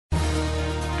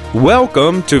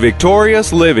Welcome to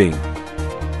Victorious Living.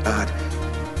 God,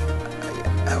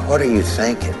 what are you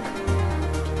thinking?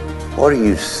 What are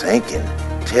you thinking?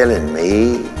 Telling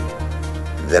me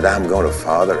that I'm going to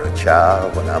father a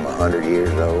child when I'm 100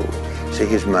 years old? See,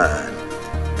 his mind,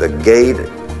 the gate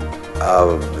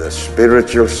of the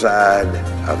spiritual side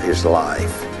of his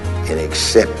life in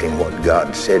accepting what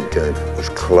God said to him was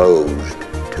closed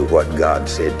to what God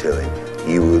said to him.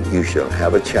 You shall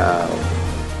have a child,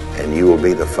 and you will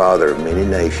be the father of many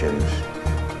nations.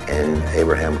 And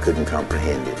Abraham couldn't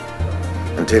comprehend it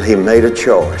until he made a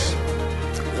choice.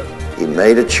 He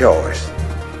made a choice.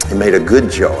 He made a good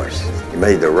choice. He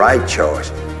made the right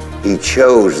choice. He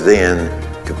chose then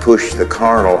to push the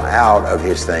carnal out of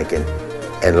his thinking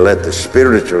and let the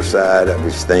spiritual side of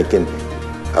his thinking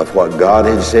of what God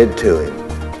had said to him,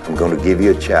 I'm going to give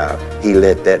you a child. He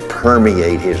let that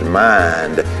permeate his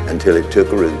mind until it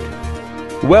took root.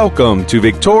 Welcome to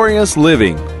Victorious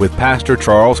Living with Pastor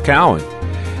Charles Cowan.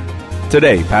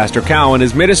 Today, Pastor Cowan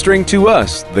is ministering to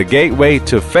us. The gateway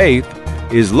to faith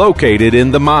is located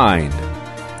in the mind.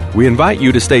 We invite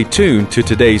you to stay tuned to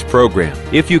today's program.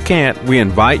 If you can't, we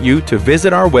invite you to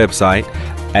visit our website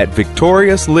at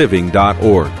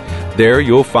victoriousliving.org. There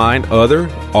you'll find other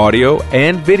audio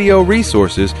and video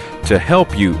resources to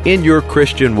help you in your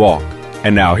Christian walk.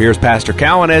 And now here's Pastor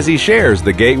Cowan as he shares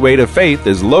the gateway to faith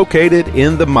is located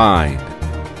in the mind.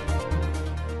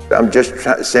 I'm just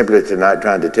simply tonight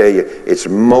trying to tell you it's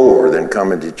more than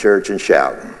coming to church and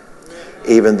shouting.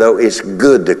 Even though it's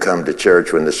good to come to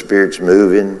church when the Spirit's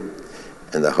moving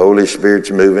and the Holy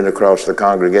Spirit's moving across the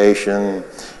congregation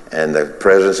and the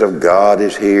presence of God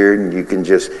is here, and you can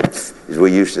just, as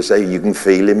we used to say, you can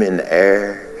feel Him in the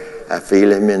air. I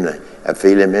feel Him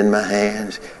in my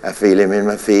hands. I feel Him in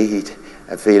my feet.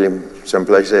 I feel Him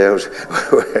someplace else.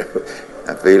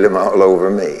 I feel Him all over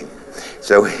me.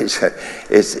 So that's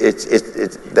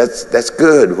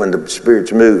good when the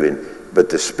Spirit's moving, but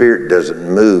the Spirit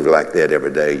doesn't move like that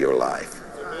every day of your life.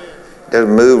 It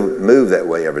doesn't move that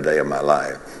way every day of my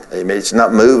life. I mean, it's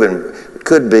not moving. It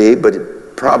could be,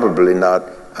 but probably not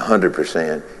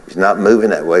 100%. It's not moving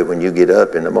that way when you get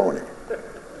up in the morning.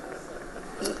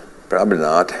 Probably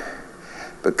not,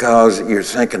 because you're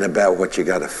thinking about what you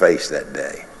got to face that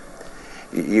day.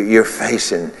 You're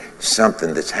facing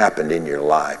something that's happened in your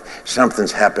life.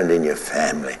 Something's happened in your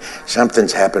family.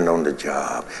 Something's happened on the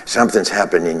job. Something's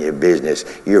happened in your business.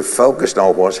 You're focused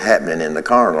on what's happening in the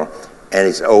carnal, and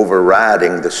it's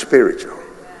overriding the spiritual.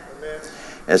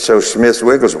 And so Smith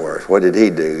Wigglesworth, what did he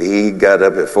do? He got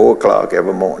up at 4 o'clock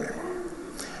every morning,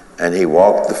 and he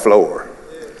walked the floor,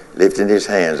 lifting his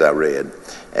hands, I read,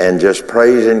 and just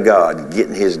praising God,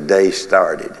 getting his day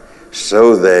started,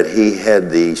 so that he had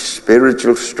the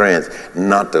spiritual strength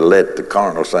not to let the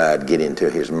carnal side get into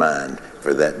his mind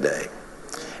for that day.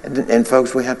 And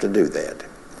folks, we have to do that.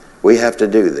 We have to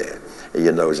do that.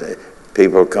 You know,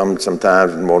 people come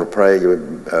sometimes and want to pray,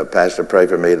 Pastor, pray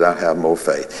for me that I'll have more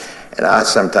faith. And I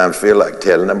sometimes feel like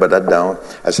telling them, but I don't.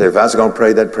 I say, if I was going to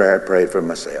pray that prayer, I'd pray it for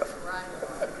myself.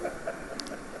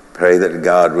 Pray that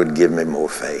God would give me more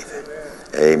faith.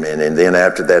 Amen. And then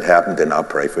after that happened, then I'll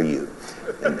pray for you.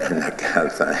 And that kind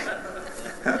of thing.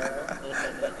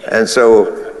 And so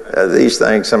these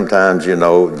things sometimes, you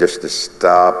know, just to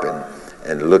stop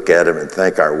and look at them and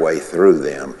think our way through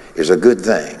them is a good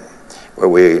thing. Where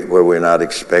we're not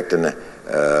expecting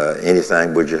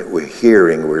anything, we're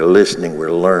hearing, we're listening,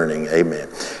 we're learning. Amen.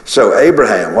 So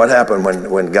Abraham, what happened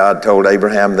when God told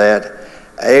Abraham that?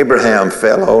 Abraham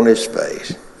fell on his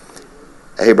face.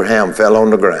 Abraham fell on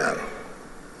the ground.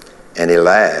 And he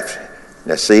laughed.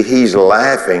 Now see, he's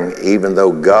laughing even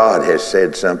though God has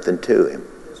said something to him.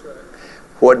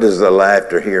 What does the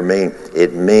laughter here mean?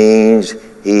 It means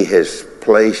he has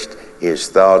placed his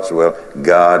thoughts, well,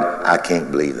 God, I can't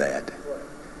believe that.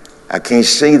 I can't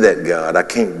see that, God. I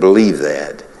can't believe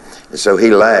that. And so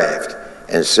he laughed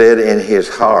and said in his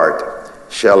heart,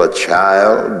 shall a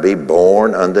child be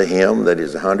born unto him that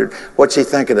is 100? What's he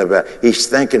thinking about? He's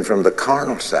thinking from the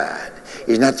carnal side.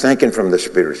 He's not thinking from the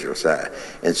spiritual side.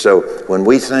 And so when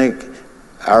we think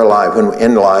our life,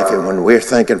 when we're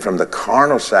thinking from the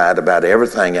carnal side about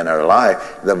everything in our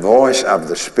life, the voice of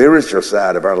the spiritual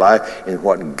side of our life and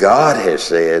what God has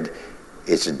said,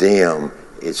 it's dim,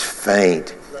 it's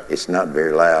faint, it's not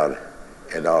very loud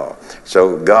at all.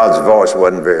 So God's voice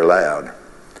wasn't very loud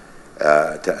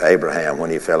to Abraham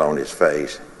when he fell on his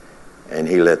face, and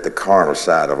he let the carnal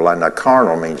side of life. Now,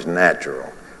 carnal means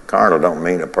natural. Carnal don't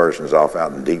mean a person's off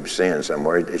out in deep sin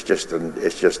somewhere. It's just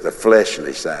the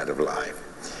fleshly side of life.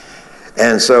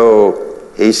 And so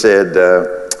he said,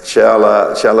 shall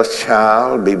a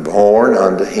child be born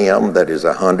unto him that is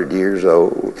 100 years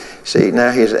old? See,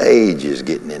 now his age is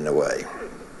getting in the way.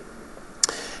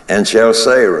 And shall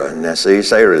Sarah, now see,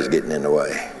 Sarah's getting in the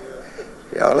way.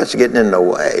 Y'all, it's getting in the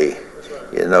way.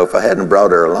 You know, if I hadn't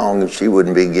brought her along, she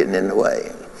wouldn't be getting in the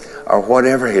way. Or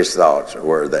whatever his thoughts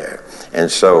were there.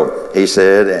 And so he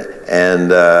said,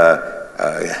 and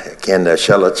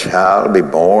shall a child be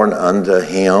born unto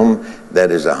him that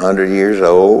is 100 years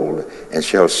old? And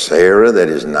shall Sarah that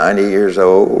is 90 years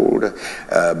old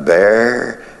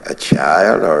bear a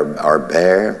child or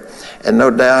bear? And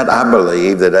no doubt I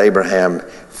believe that Abraham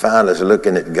finally is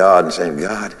looking at God and saying,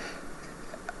 God,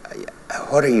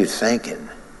 what are you thinking?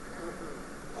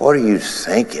 What are you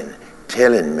thinking?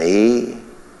 Telling me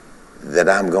that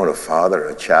I'm going to father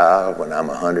a child when I'm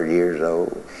 100 years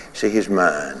old? See, his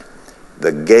mind,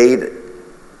 the gate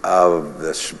of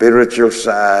the spiritual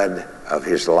side of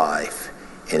his life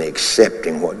in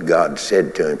accepting what God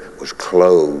said to him was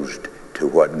closed to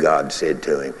what God said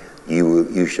to him.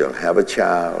 You shall have a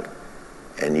child,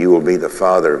 and you will be the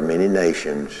father of many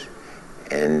nations.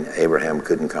 And Abraham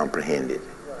couldn't comprehend it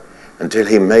until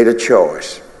he made a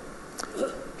choice.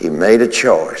 He made a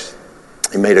choice.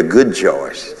 He made a good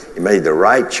choice. He made the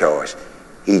right choice.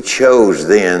 He chose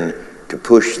then to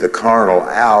push the carnal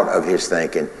out of his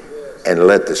thinking and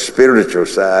let the spiritual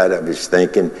side of his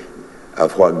thinking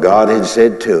of what God had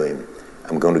said to him,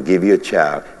 I'm going to give you a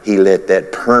child. He let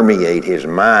that permeate his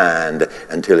mind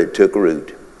until it took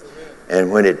root.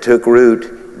 And when it took root,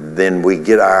 then we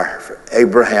get our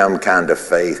Abraham kind of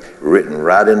faith written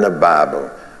right in the Bible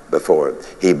before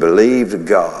it. He believed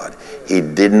God. He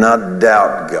did not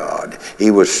doubt God.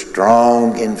 He was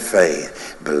strong in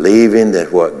faith, believing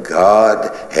that what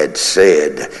God had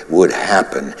said would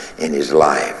happen in his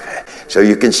life. So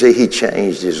you can see he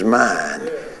changed his mind.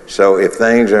 So if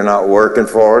things are not working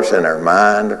for us in our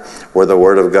mind, where the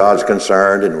Word of God's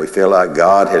concerned, and we feel like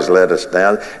God has let us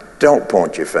down, don't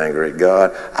point your finger at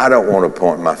God. I don't want to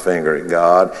point my finger at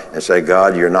God and say,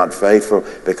 God, you're not faithful,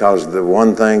 because the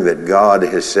one thing that God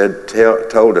has said,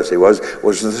 told us he was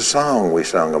the song we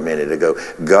sung a minute ago.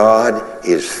 God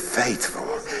is faithful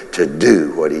to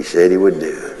do what he said he would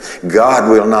do. God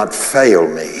will not fail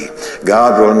me.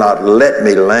 God will not let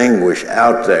me languish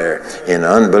out there in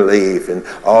unbelief and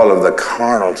all of the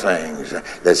carnal things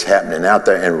that's happening out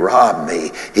there and rob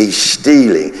me. He's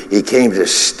stealing. He came to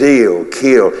steal,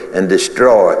 kill, and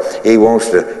destroy. He wants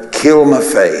to kill my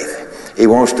faith. He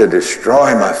wants to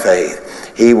destroy my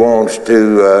faith. He wants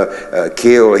to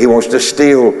kill. He wants to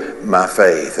steal my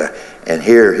faith. And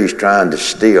here he's trying to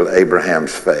steal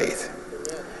Abraham's faith.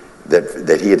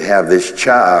 That he'd have this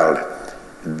child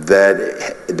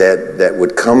that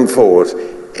would come forth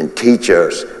and teach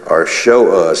us or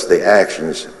show us the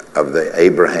actions of the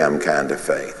Abraham kind of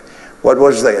faith. What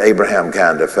was the Abraham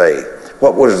kind of faith?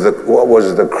 What was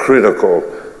the critical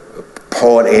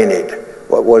point in it?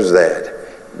 What was that?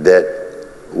 That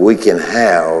we can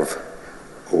have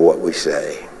what we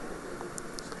say.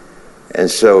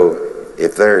 And so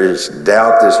if there is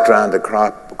doubt that's trying to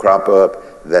crop up,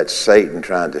 that's Satan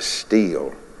trying to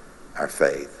steal our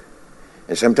faith.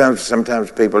 And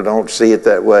sometimes people don't see it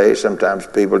that way. Sometimes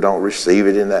people don't receive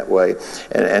it in that way.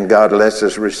 And God lets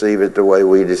us receive it the way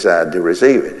we decide to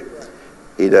receive it.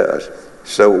 He does.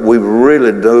 So we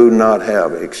really do not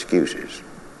have excuses.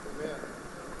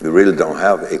 We really don't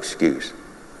have excuse.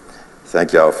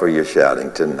 Thank y'all for your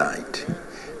shouting tonight.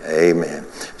 Amen.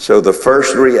 So the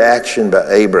first reaction by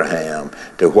Abraham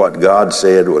to what God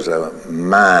said was a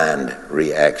mind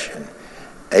reaction.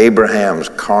 Abraham's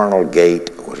carnal gate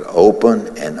was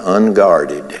open and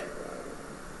unguarded.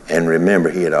 And remember,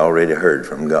 he had already heard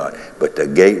from God. But the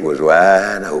gate was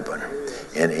wide open.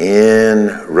 And in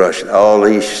rushed all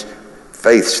these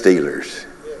faith stealers,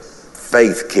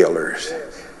 faith killers,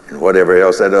 and whatever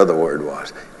else that other word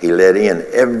was. He let in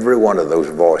every one of those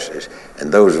voices.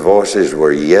 And those voices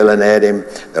were yelling at him.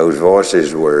 Those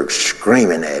voices were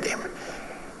screaming at him.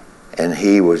 And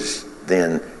he was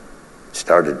then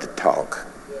started to talk.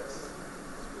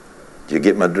 Did you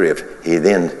get my drift? He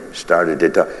then started to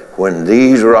talk. When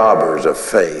these robbers of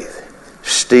faith,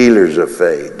 stealers of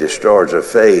faith, destroyers of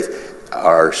faith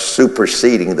are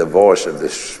superseding the voice of the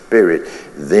Spirit,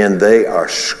 then they are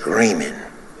screaming.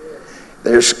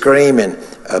 They're screaming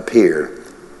up here.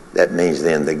 That means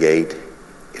then the gate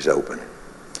is open.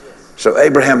 So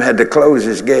Abraham had to close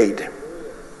his gate.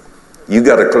 You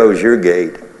got to close your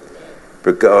gate,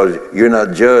 because you're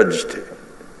not judged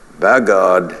by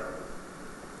God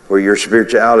where your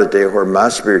spirituality or where my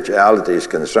spirituality is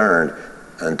concerned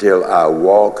until I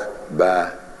walk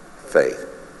by faith.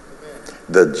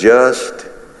 The just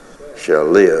shall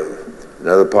live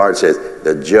Another part says,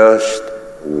 the just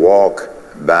walk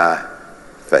by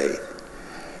faith.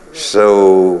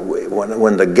 So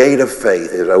when the gate of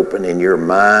faith is open in your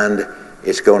mind,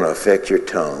 it's going to affect your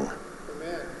tongue.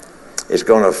 It's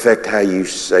going to affect how you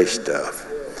say stuff.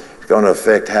 It's going to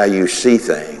affect how you see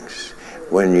things.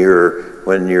 When your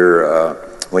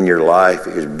life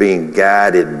is being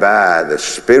guided by the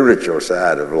spiritual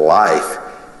side of life,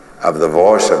 of the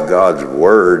voice of God's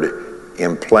word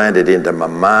implanted into my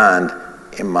mind,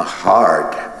 in my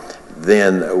heart,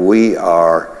 then we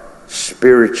are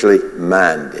spiritually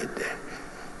minded.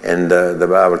 And the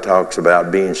Bible talks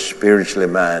about being spiritually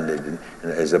minded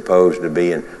as opposed to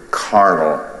being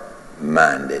carnal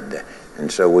minded.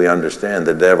 And so we understand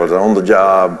the devil's on the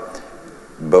job,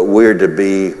 but we're to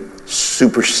be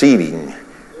superseding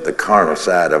the carnal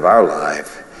side of our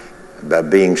life by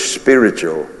being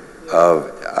spiritual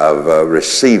of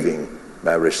receiving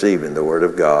the Word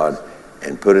of God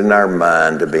and putting our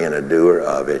mind to being a doer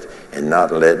of it and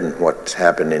not letting what's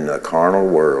happening in the carnal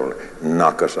world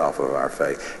knock us off of our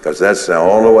faith. Because that's the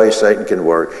only way Satan can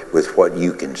work, with what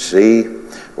you can see,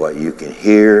 what you can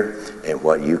hear, and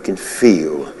what you can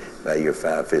feel by your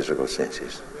 5 physical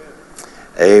senses.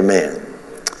 Amen.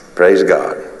 Praise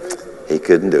God. He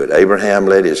couldn't do it. Abraham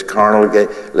left his carnal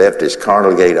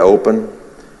gate open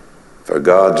for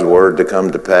God's word to come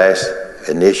to pass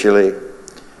initially.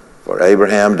 For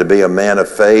Abraham to be a man of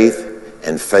faith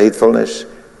and faithfulness,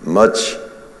 much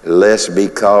less be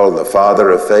called the father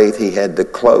of faith, he had to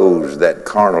close that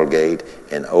carnal gate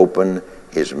and open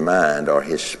his mind, or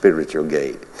his spiritual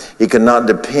gate. He could not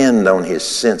depend on his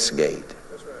sense gate.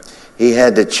 He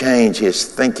had to change his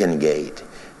thinking gate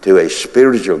to a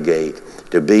spiritual gate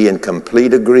to be in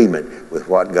complete agreement with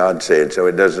what God said. So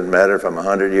it doesn't matter if I'm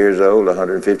 100 years old,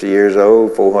 150 years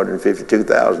old,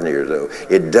 452,000 years old.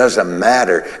 It doesn't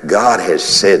matter. God has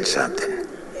said something.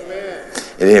 Amen.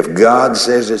 And if God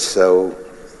says it's so,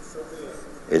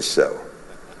 it's so.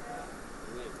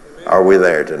 Are we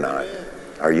there tonight?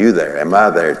 Are you there? Am I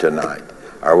there tonight?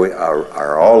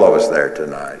 Are all of us there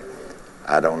tonight?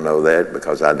 I don't know that,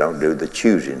 because I don't do the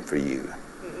choosing for you.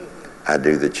 I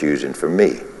do the choosing for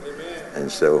me. And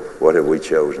so what have we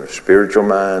chosen? A spiritual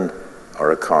mind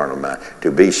or a carnal mind? To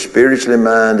be spiritually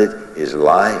minded is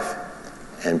life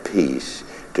and peace.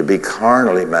 To be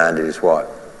carnally minded is what?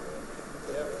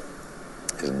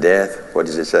 Is death. What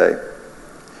does it say?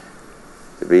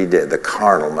 To be dead. The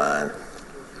carnal mind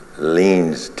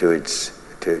leans to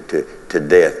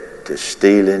death, to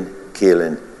stealing,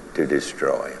 killing, to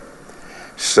destroy.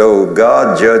 So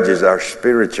God judges our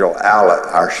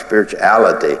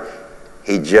spirituality.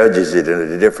 He judges it in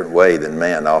a different way than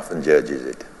man often judges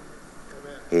it.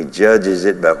 He judges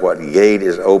it by what gate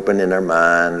is open in our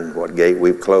mind, what gate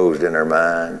we've closed in our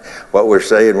mind, what we're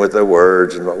saying with our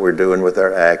words, and what we're doing with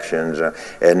our actions,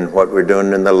 and what we're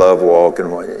doing in the love walk,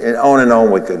 and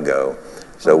on we could go.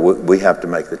 So we have to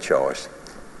make the choice.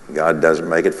 God doesn't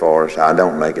make it for us. I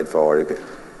don't make it for you.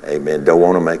 Amen. Don't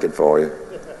want to make it for you.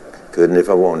 Couldn't if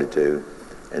I wanted to.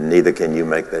 And neither can you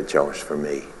make that choice for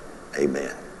me.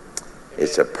 Amen.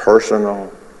 It's a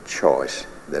personal choice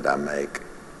that I make.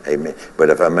 Amen. But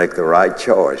if I make the right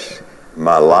choice,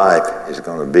 my life is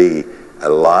going to be a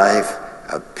life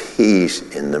of peace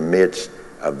in the midst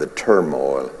of the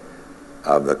turmoil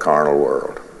of the carnal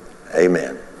world.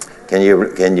 Amen. Can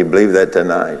you believe that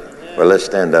tonight? Well, let's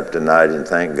stand up tonight and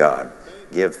thank God.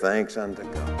 Give thanks unto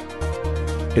God.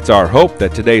 It's our hope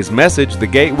that today's message, The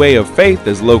Gateway of Faith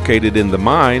is Located in the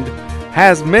Mind,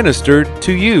 has ministered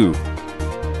to you.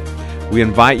 We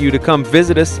invite you to come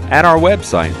visit us at our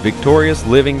website,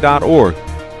 victoriousliving.org.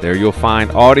 There you'll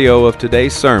find audio of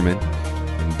today's sermon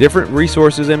and different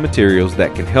resources and materials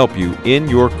that can help you in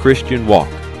your Christian walk.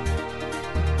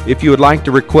 If you would like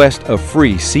to request a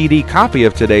free CD copy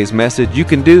of today's message, you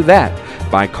can do that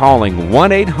by calling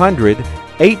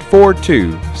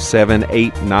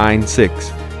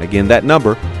 1-800-842-7896. Again, that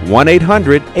number,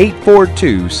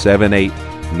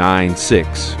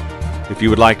 1-800-842-7896. If you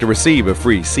would like to receive a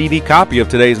free CD copy of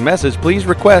today's message, please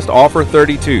request offer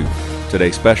 32.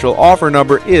 Today's special offer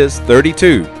number is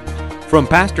 32. From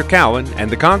Pastor Cowan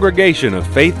and the congregation of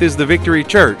Faith is the Victory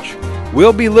Church,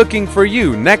 we'll be looking for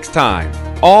you next time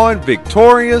on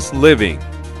Victorious Living.